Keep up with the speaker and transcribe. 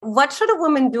what should a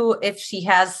woman do if she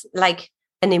has like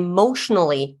an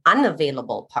emotionally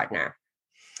unavailable partner?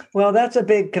 Well, that's a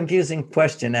big confusing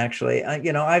question, actually.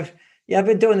 I've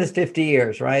been doing this 50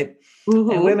 years, right?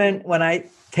 And women, when I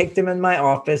take them in my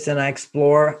office and I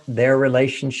explore their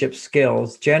relationship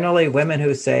skills, generally women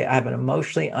who say, I have an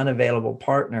emotionally unavailable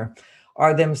partner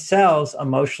are themselves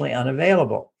emotionally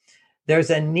unavailable. There's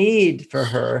a need for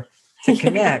her to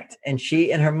connect. And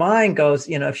she, in her mind goes,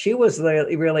 if she was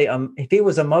really, if he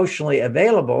was emotionally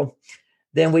available,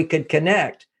 then we could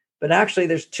connect. But actually,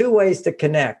 there's two ways to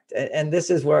connect. And this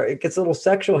is where it gets a little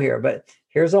sexual here, but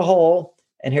here's a hole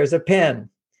and here's a pin.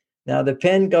 Now the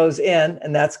pin goes in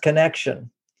and that's connection.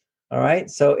 All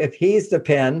right. So if he's the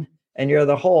pin and you're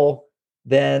the hole,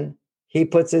 then he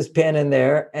puts his pin in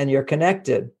there and you're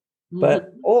connected.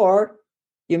 But, or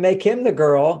you make him the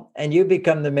girl and you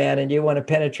become the man and you want to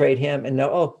penetrate him and know,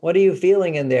 oh, what are you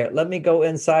feeling in there? Let me go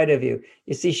inside of you.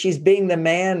 You see, she's being the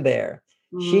man there.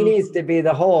 She needs to be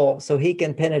the hole so he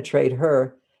can penetrate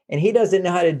her. And he doesn't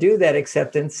know how to do that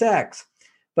except in sex.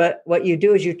 But what you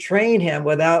do is you train him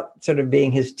without sort of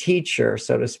being his teacher,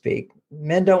 so to speak.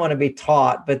 Men don't want to be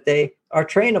taught, but they are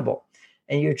trainable.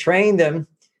 And you train them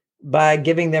by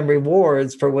giving them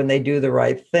rewards for when they do the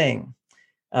right thing,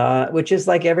 which is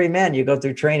like every man. You go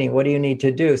through training. What do you need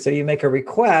to do? So you make a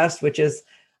request, which is,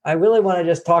 I really want to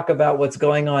just talk about what's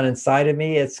going on inside of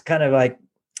me. It's kind of like,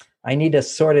 I need to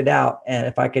sort it out. And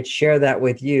if I could share that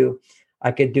with you,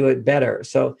 I could do it better.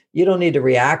 So you don't need to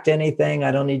react to anything.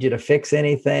 I don't need you to fix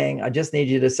anything. I just need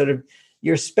you to sort of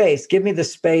your space. Give me the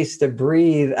space to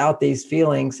breathe out these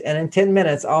feelings. And in 10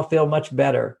 minutes, I'll feel much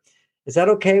better. Is that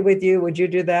okay with you? Would you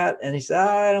do that? And he said,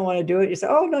 I don't want to do it. You say,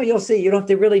 oh, no, you'll see. You don't have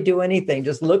to really do anything.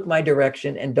 Just look my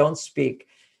direction and don't speak.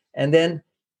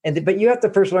 But you have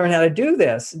to first learn how to do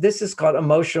this. This is called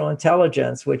emotional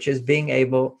intelligence, which is being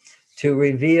able to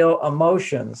reveal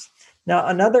emotions. Now,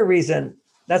 another reason,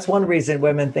 that's one reason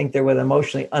women think they're with an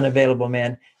emotionally unavailable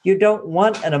man. You don't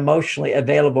want an emotionally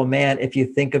available man if you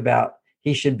think about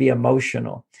he should be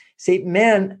emotional. See,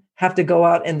 men have to go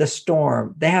out in the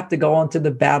storm. They have to go onto the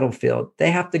battlefield.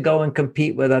 They have to go and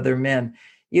compete with other men.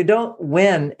 You don't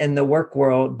win in the work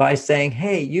world by saying,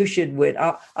 hey, you should win.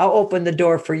 I'll open the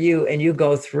door for you and you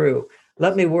go through.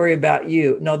 Let me worry about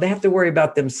you. No, they have to worry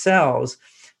about themselves.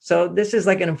 So this is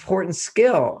like an important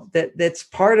skill that's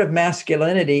part of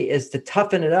masculinity is to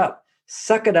toughen it up,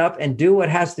 suck it up and do what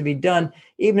has to be done,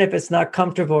 even if it's not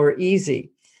comfortable or easy.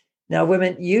 Now,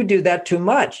 women, you do that too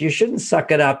much. You shouldn't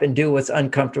suck it up and do what's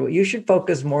uncomfortable. You should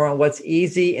focus more on what's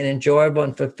easy and enjoyable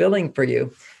and fulfilling for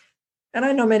you. And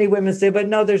I know many women say, but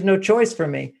no, there's no choice for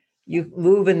me. You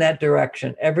move in that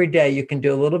direction. Every day you can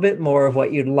do a little bit more of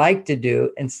what you'd like to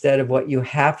do instead of what you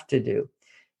have to do.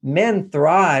 Men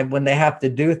thrive when they have to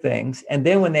do things. And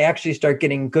then when they actually start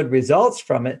getting good results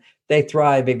from it, they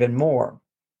thrive even more.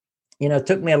 It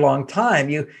took me a long time.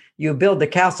 You build the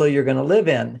castle you're going to live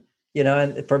in,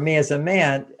 and for me as a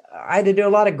man, I had to do a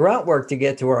lot of grunt work to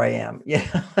get to where I am.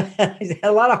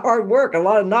 A lot of hard work, a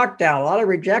lot of knockdown, a lot of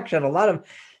rejection, a lot of,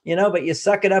 but you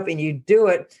suck it up and you do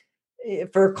it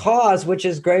for a cause which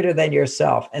is greater than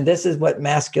yourself. And this is what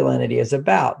masculinity is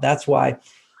about. That's why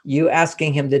you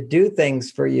asking him to do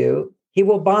things for you, he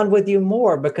will bond with you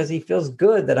more because he feels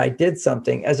good that I did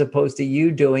something as opposed to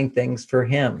you doing things for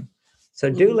him. So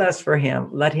do less for him.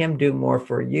 Let him do more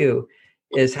for you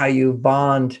is how you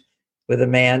bond with a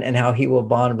man and how he will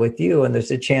bond with you. And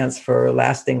there's a chance for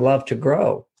lasting love to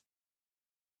grow.